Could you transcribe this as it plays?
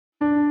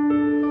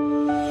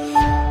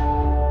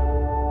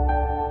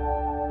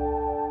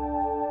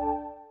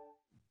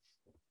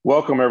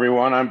Welcome,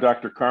 everyone. I'm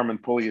Dr. Carmen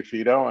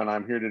Puliafito, and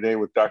I'm here today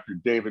with Dr.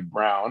 David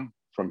Brown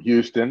from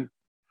Houston.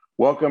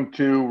 Welcome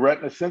to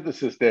Retina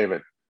Synthesis,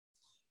 David.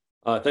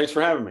 Thanks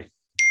for having me.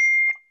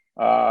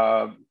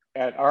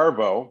 At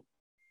ARVO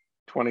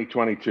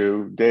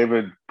 2022,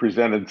 David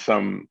presented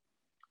some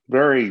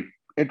very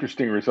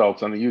interesting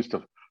results on the use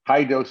of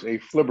high-dose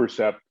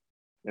aflibercept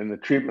in the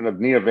treatment of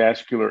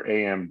neovascular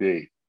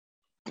AMD.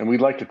 And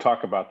we'd like to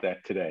talk about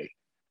that today.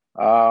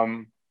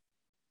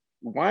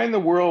 Why in the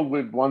world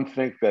would one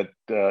think that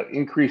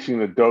increasing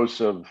the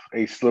dose of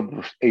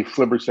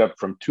aflibercept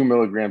from 2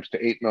 milligrams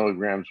to 8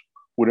 milligrams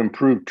would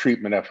improve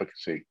treatment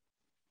efficacy?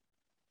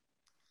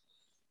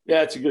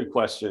 Yeah, it's a good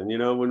question. You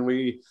know,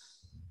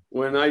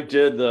 when I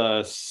did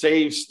the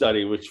SAVE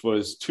study, which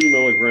was 2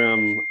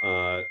 milligram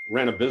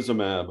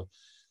ranibizumab,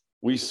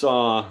 we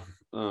saw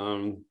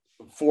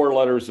 4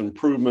 letters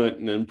improvement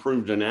and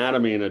improved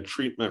anatomy in a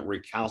treatment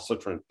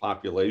recalcitrant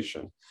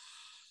population.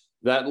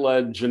 That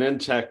led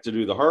Genentech to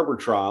do the Harbor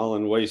trial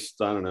and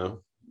waste, I don't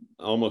know,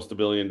 almost $1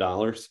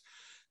 billion,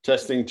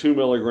 testing 2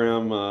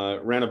 milligram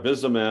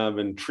ranibizumab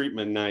in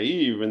treatment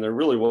naive, and there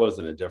really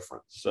wasn't a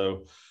difference.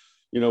 So,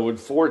 you know, would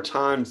 4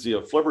 times the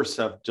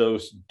aflibercept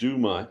dose do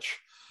much?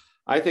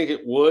 I think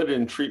it would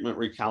in treatment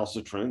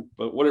recalcitrant,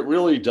 but what it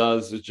really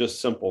does is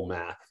just simple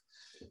math.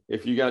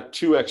 If you got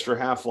 2 extra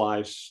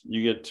half-lives,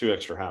 you get 2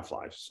 extra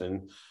half-lives,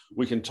 and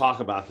we can talk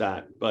about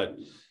that. But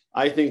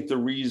I think the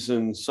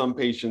reason some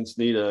patients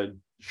need a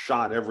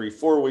shot every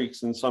 4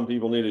 weeks and some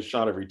people need a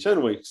shot every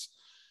 10 weeks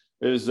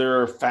is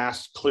there are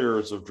fast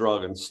clearers of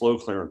drug and slow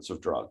clearance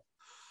of drug.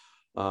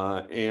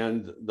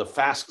 And the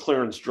fast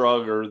clearance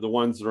drug are the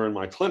ones that are in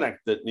my clinic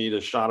that need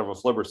a shot of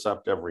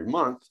aflibercept every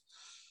month.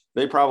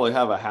 They probably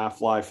have a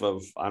half-life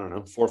of, I don't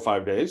know, 4 or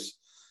 5 days.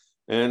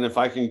 And if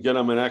I can get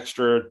them an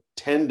extra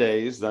 10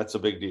 days, that's a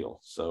big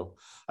deal. So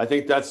I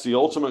think that's the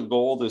ultimate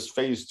goal. This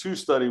phase 2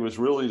 study was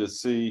really to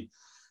see,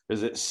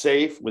 is it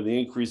safe? Would the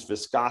increased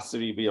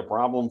viscosity be a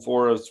problem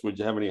for us? Would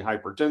you have any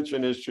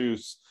hypertension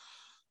issues?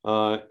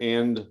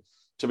 And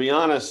to be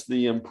honest,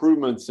 the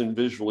improvements in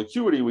visual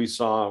acuity we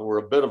saw were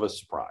a bit of a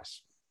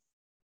surprise.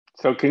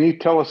 So can you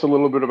tell us a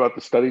little bit about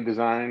the study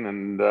design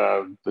and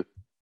the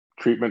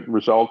treatment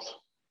results?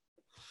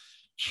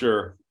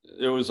 Sure.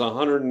 It was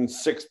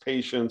 106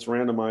 patients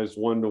randomized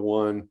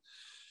 1-to-1.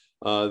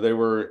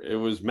 It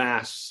was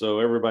masked, so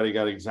everybody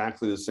got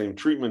exactly the same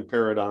treatment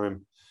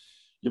paradigm.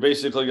 You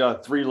basically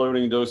got 3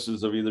 loading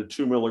doses of either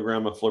 2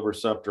 milligram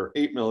aflibercept or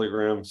 8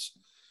 milligrams.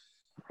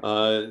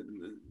 12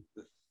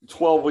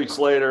 weeks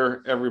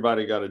later,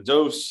 everybody got a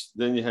dose.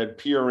 Then you had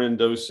PRN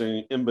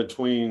dosing in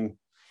between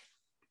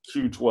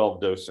Q12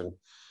 dosing.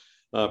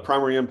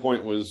 Primary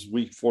endpoint was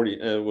week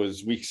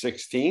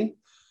 16.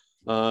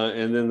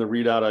 And then the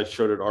readout I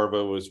showed at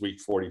ARVO was week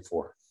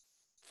 44.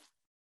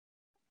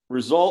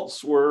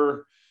 Results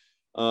were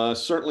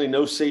certainly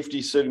no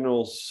safety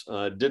signals,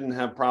 didn't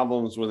have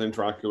problems with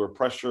intraocular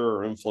pressure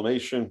or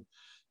inflammation,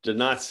 did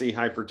not see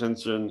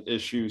hypertension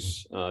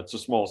issues. It's a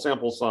small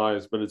sample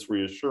size, but it's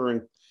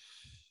reassuring.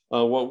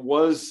 What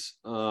was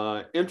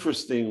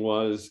interesting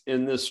was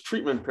in this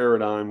treatment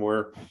paradigm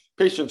where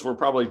patients were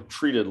probably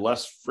treated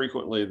less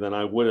frequently than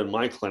I would in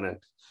my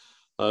clinic.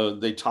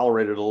 They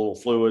tolerated a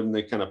little fluid and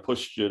they kind of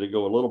pushed you to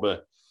go a little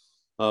bit.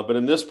 But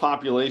in this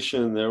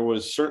population, there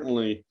was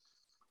certainly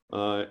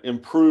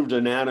improved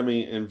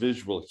anatomy and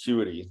visual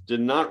acuity.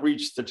 Did not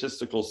reach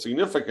statistical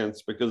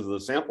significance because of the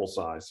sample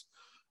size,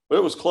 but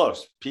it was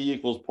close. P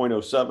equals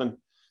 0.07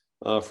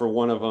 for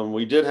one of them.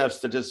 We did have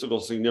statistical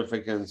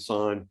significance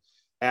on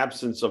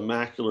absence of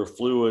macular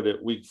fluid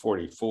at week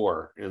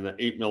 44 in the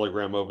 8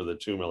 milligram over the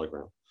 2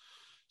 milligram.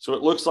 So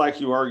it looks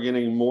like you are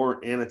getting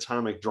more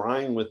anatomic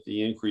drying with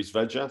the increased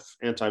VEGF,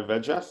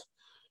 anti-VEGF.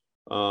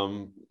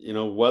 You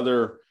know,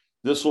 whether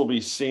this will be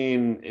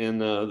seen in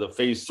the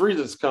phase 3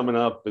 that's coming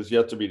up is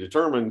yet to be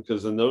determined,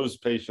 because in those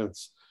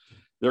patients,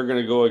 they're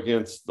going to go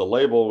against the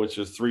label, which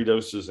is 3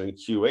 doses in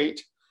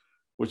Q8,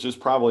 which is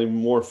probably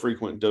more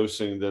frequent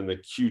dosing than the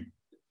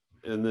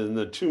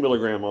 2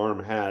 milligram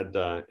arm had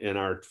in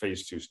our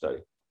phase 2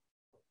 study.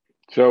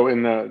 So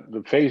in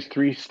the phase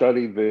 3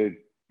 study,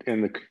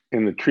 in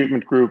the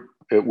treatment group,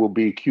 it will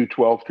be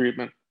Q12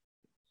 treatment?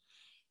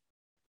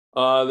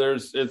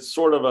 It's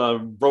sort of a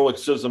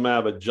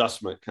brolucizumab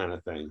adjustment kind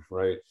of thing,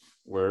 right?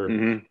 Where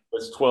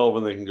it's 12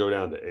 and they can go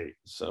down to 8.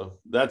 So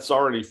that's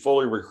already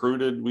fully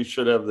recruited. We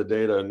should have the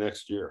data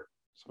next year.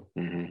 So.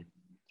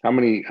 How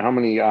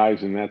many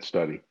eyes in that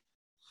study?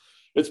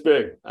 It's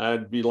big.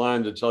 I'd be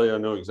lying to tell you I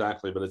know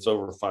exactly, but it's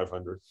over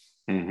 500.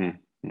 And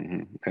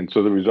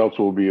so the results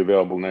will be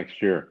available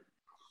next year.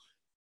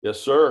 Yes,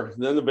 sir.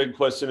 Then the big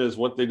question is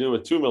what they do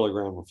with 2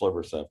 milligram of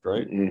aflibercept,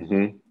 right?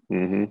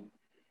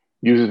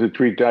 Uses to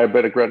treat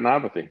diabetic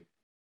retinopathy.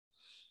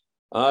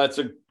 It's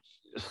a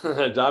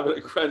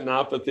diabetic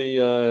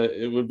retinopathy.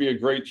 It would be a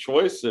great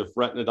choice if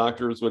retina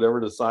doctors would ever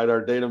decide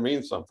our data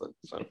means something.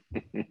 So.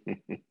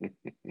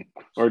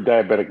 Or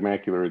diabetic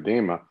macular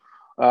edema.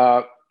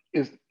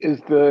 Is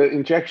the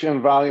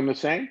injection volume the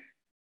same?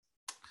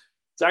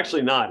 It's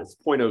actually not. It's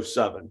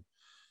 0.07.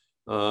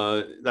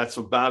 That's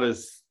about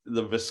as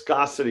the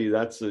viscosity.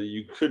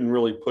 You couldn't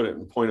really put it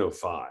in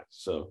 0.05.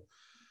 So,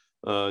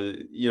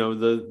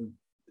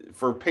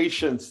 for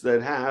patients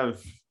that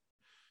have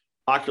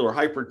ocular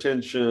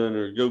hypertension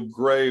or go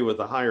gray with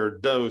a higher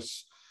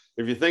dose,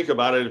 if you think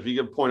about it, if you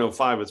get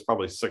 0.05, it's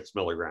probably 6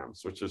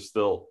 milligrams, which is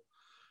still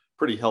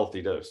pretty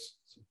healthy dose.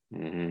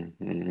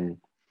 Mm-hmm, mm-hmm.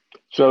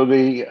 So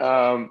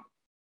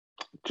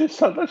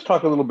let's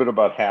talk a little bit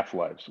about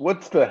half-lives.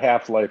 What's the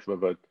half-life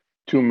of a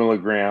 2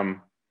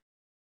 milligram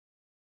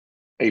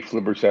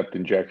aflibercept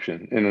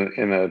injection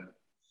in a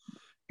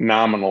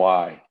nominal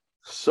eye?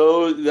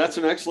 So that's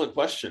an excellent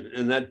question.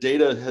 And that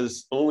data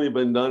has only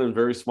been done in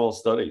very small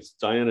studies.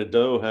 Diana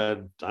Doe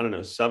had,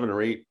 7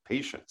 or 8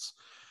 patients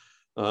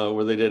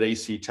where they did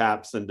AC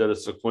taps and did a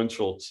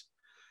sequential.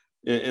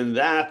 In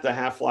that, the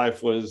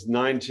half-life was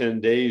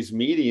 9-10 days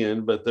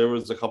median, but there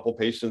was a couple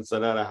patients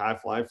that had a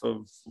half-life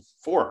of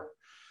 4.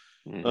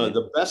 Mm-hmm.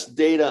 The best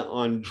data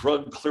on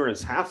drug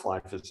clearance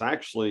half-life is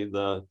actually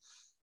the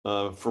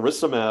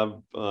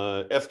faricimab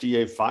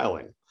FDA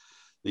filing.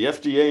 The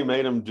FDA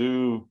made them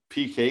do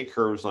PK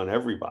curves on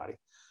everybody.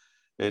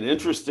 And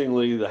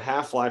interestingly, the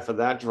half-life of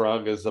that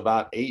drug is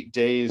about 8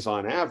 days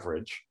on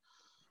average,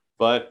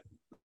 but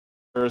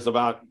there's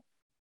about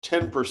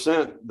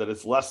 10% that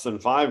it's less than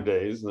 5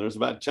 days, and there's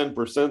about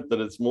 10% that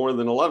it's more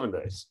than 11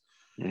 days.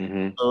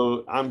 Mm-hmm.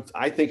 So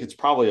I think it's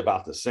probably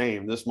about the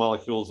same. This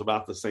molecule is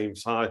about the same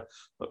size.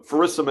 But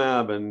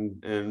faricimab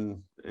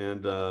and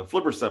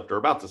aflibercept are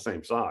about the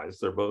same size.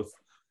 They're both,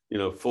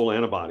 full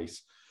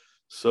antibodies.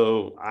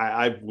 So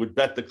I would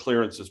bet the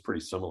clearance is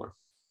pretty similar.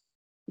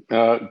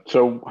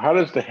 So how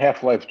does the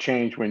half-life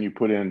change when you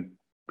put in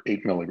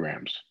 8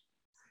 milligrams?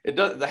 It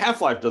does. The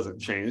half-life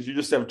doesn't change. You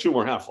just have 2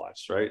 more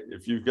half-lives, right?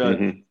 If you've got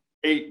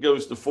 8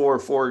 goes to 4,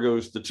 4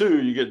 goes to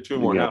 2, you get 2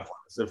 more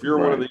half-lives. If you're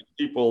one of these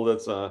people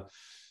that's a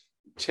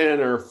 10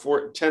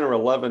 or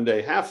 11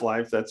 day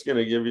half-life, that's going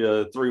to give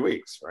you 3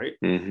 weeks, right?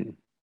 Mm-hmm.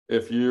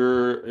 If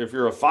you're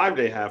a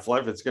 5-day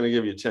half-life, it's going to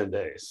give you 10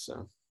 days.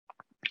 So.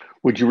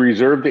 Would you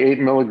reserve the 8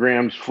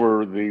 milligrams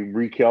for the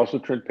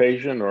recalcitrant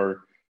patient,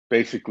 or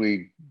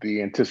basically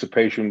the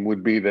anticipation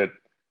would be that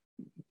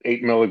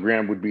 8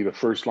 milligram would be the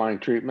first line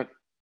treatment?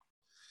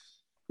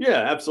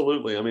 Yeah,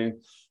 absolutely. I mean,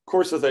 of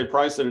course, if they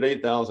price it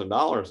at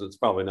 $8,000, it's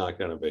probably not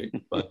going to be.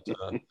 But,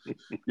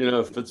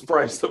 if it's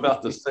priced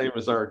about the same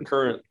as our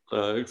current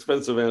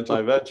expensive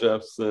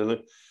anti-VEGFs, then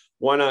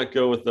why not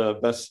go with the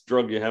best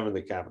drug you have in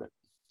the cabinet?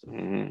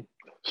 Mm-hmm.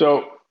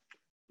 So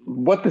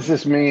what does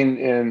this mean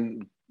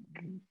in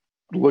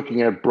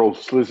looking at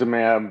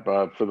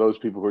brolucizumab for those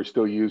people who are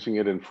still using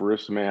it, and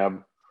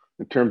faricimab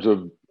in terms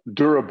of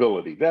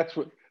durability? That's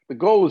what the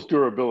goal is,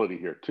 durability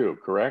here too,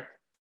 correct?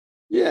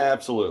 Yeah,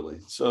 absolutely.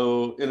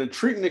 So in a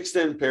treat and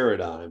extend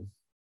paradigm,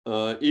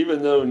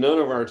 even though none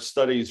of our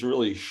studies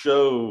really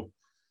show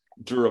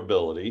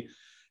durability,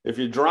 if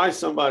you dry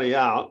somebody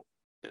out,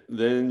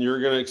 then you're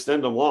going to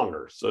extend them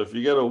longer. So if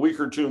you get a week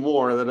or 2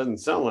 more, that doesn't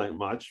sound like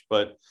much,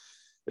 but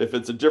if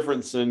it's a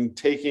difference in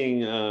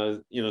taking,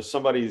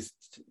 somebody's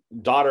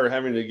daughter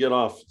having to get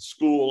off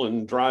school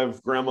and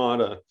drive grandma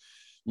to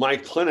my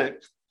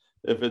clinic,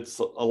 if it's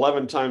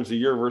 11 times a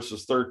year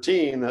versus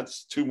 13,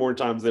 that's 2 more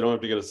times they don't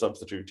have to get a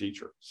substitute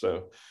teacher.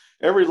 So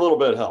every little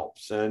bit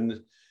helps.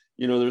 And,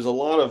 there's a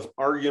lot of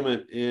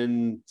argument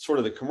in sort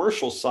of the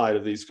commercial side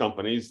of these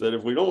companies that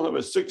if we don't have a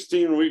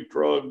 16-week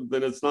drug,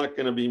 then it's not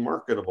going to be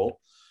marketable.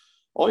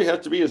 All you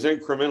have to be is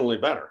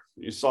incrementally better.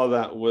 You saw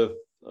that with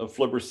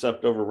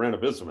aflibercept over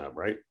ranibizumab,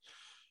 right?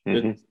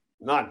 Mm-hmm. It's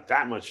not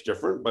that much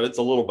different, but it's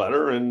a little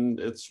better, and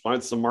it's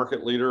the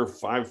market leader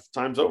 5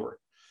 times over.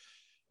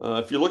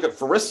 If you look at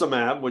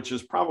faricimab, which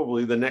is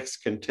probably the next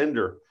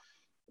contender,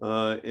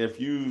 if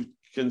you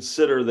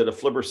consider that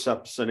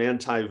aflibercept's an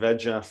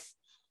anti-VEGF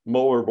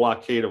molar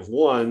blockade of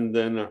 1,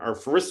 then our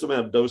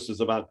faricimab dose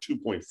is about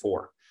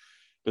 2.4,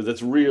 because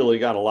it's really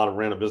got a lot of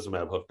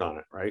ranibizumab hooked on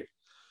it, right?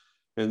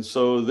 And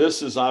so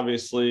this is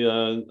obviously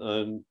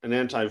an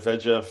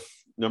anti-VEGF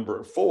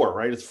number 4,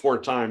 right? It's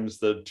 4 times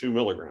the 2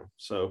 milligram.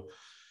 So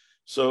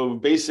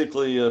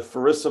basically,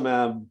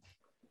 faricimab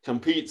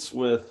competes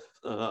with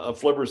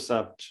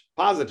aflibercept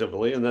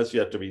positively, and that's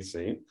yet to be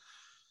seen.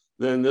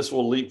 Then this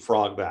will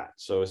leapfrog that.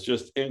 So it's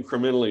just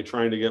incrementally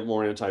trying to get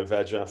more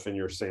anti-VEGF in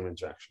your same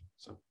injection.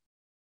 So,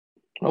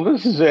 well,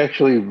 this is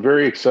actually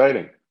very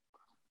exciting,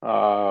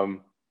 and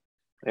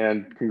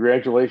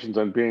congratulations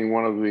on being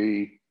one of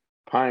the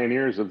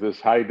pioneers of this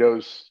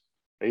high-dose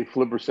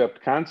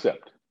aflibercept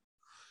concept.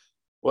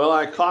 Well,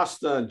 I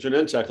cost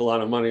Genentech a lot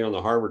of money on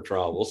the Harvard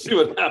trial. We'll see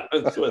what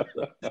happens with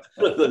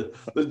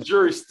the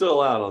jury's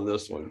still out on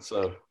this one.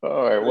 So,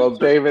 all right. Well,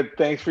 David,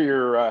 thanks for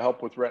your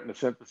help with retina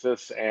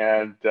synthesis,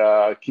 and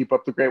keep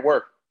up the great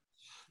work.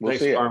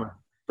 Thanks, Carmen.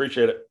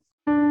 Appreciate it.